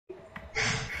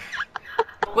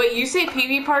Wait, you say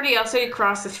PB party, I'll say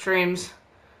cross the streams.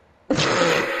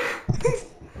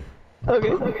 Okay.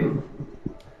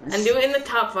 And do it in the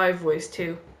top 5 voice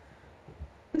too.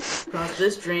 Cross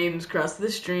the streams, cross the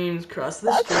streams, cross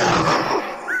the streams.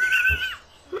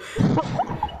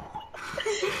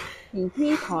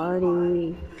 PP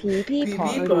party. PP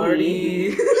party.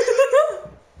 party.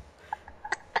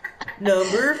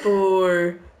 Number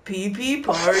 4, PP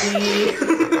party.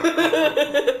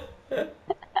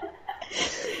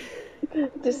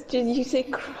 Did you say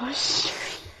crush?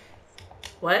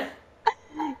 What?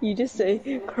 You just say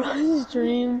cross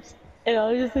streams, and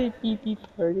I'll just say PP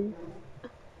party.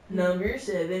 Number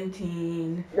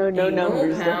 17. No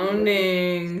numbers.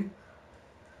 Pounding.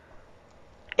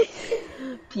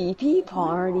 PP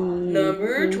party.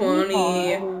 Number PP 20.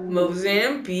 party.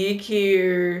 Mozambique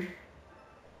here.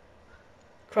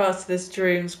 Cross the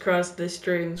streams, cross the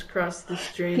streams, cross the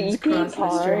streams, cross the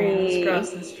streams, cross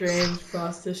the streams,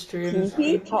 cross the streams.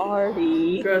 PP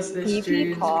party. Cross the PP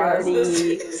streams, party.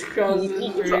 cross the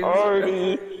PP streams.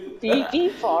 party.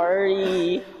 PP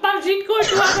party. She's going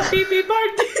to have a PP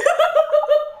party.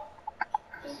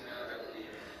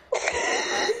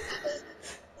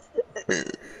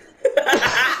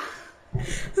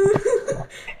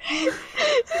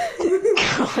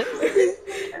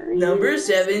 Number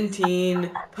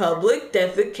 17, public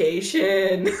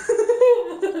defecation.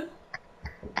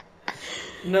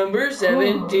 Number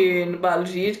 17,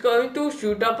 Balji's going to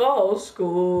shoot up all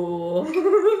school.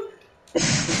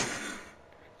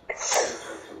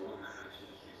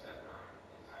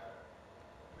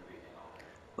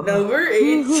 Number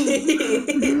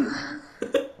 18.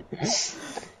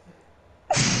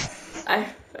 I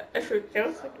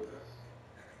forgot.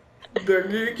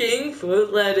 Burger King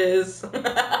foot lettuce.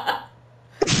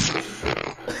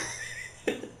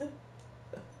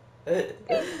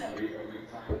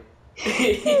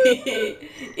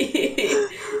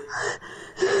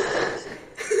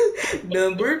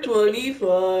 Number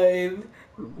 25.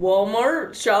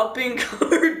 Walmart shopping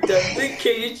cart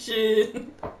defecation.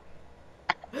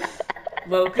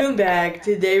 Welcome back.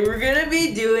 Today we're gonna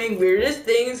be doing weirdest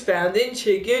things found in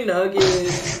chicken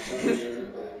nuggets.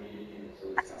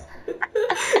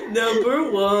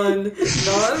 Number 1,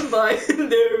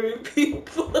 non-binary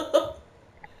people.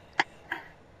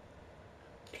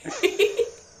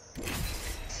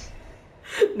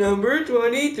 Number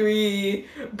 23,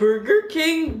 Burger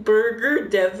King burger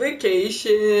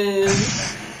defecation.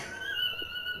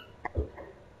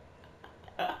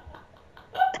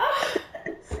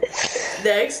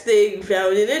 Next thing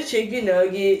found in a chicken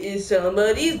nugget is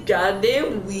somebody's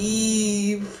goddamn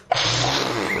weave.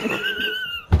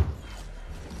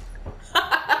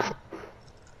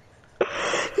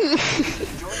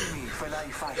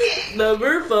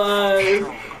 Number 5,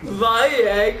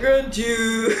 Viagra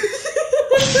juice.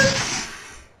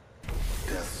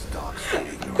 Death stalks the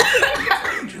ignorant.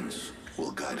 Intelligence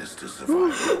will guide us to survival.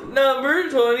 Number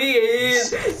 28,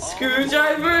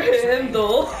 screwdriver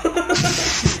handle.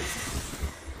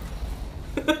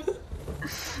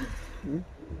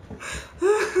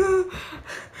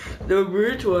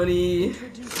 Number 20.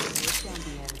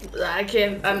 I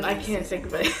can't think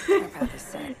of it.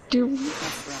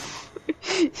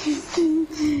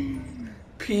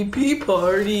 PP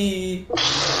party.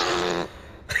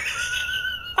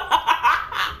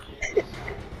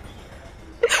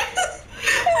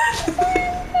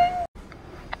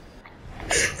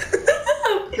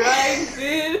 I'm crying,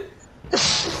 dude. I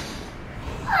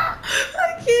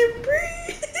can't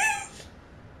breathe.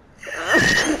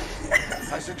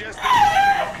 I suggest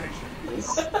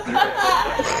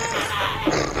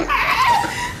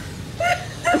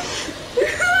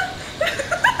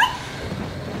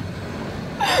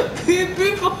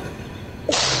People. I'm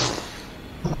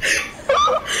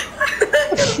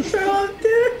gonna throw up,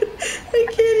 dude. I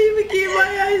can't even keep my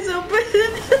eyes open.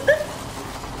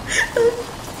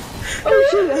 Oh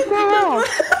shit, I fell off.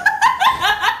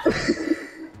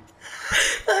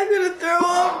 I'm gonna throw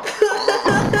up.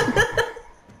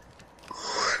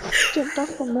 Jumped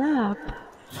off the map.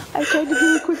 I tried to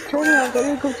do a quick turnaround, but I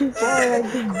didn't go too far and I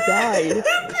just died.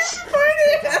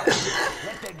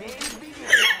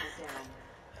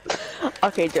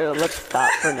 Okay, Joe, let's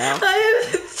stop for now. I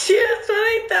had tears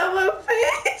running down my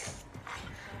face.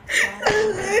 I'm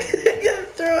gonna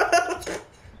throw up.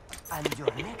 And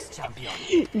your next champion.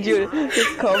 Dude,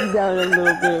 just calm down a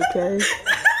little bit, okay?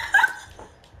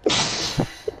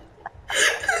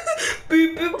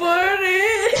 People party.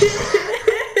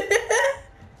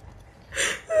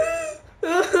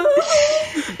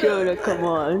 Jonah, come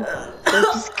on.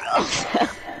 Let's just calm down.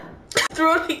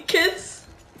 Throaty kiss.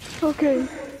 Okay.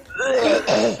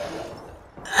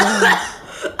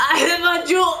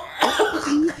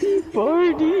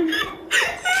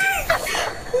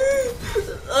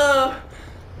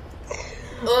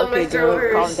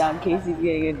 flamethrowers. Calm down, Casey's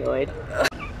getting annoyed.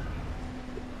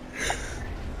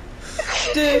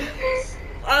 Dude,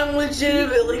 I'm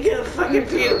legitimately gonna fucking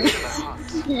puke.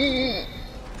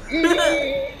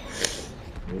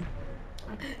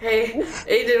 Hey,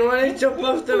 Aiden, wanna jump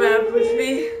off the map with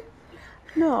me?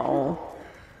 No.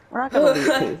 We're not gonna leave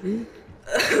Casey.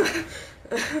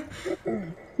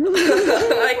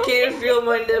 I can't feel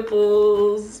my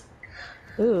nipples.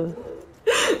 Ooh.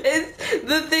 It's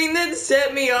the thing that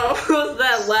set me off was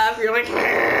that laugh. You're like,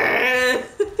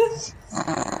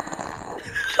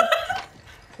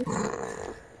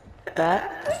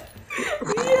 That?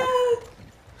 yeah.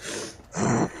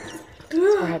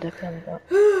 I had to film that.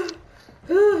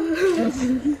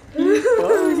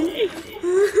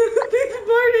 Big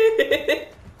party.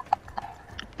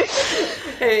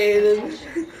 Hey, Aiden.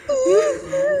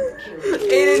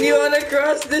 Aiden, you wanna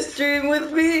cross the stream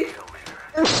with me?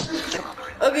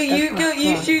 Okay, you go.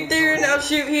 You shoot there, and I'll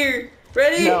shoot here.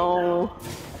 Ready? No.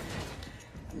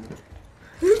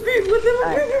 What the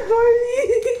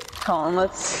party? Colin,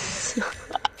 let's...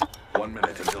 1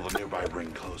 minute until the nearby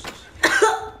ring closes.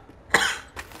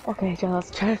 Okay, John, let's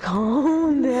try to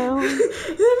calm down. Every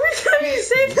time you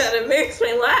say that, it makes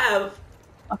me laugh.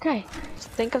 Okay, just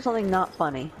think of something not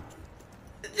funny.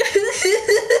 The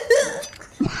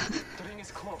ring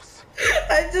is close.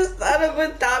 I just thought of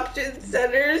adoption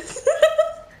centers.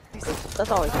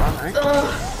 That's always fun, right?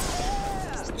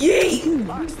 Yay!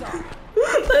 Let's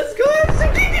go have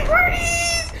some baby party!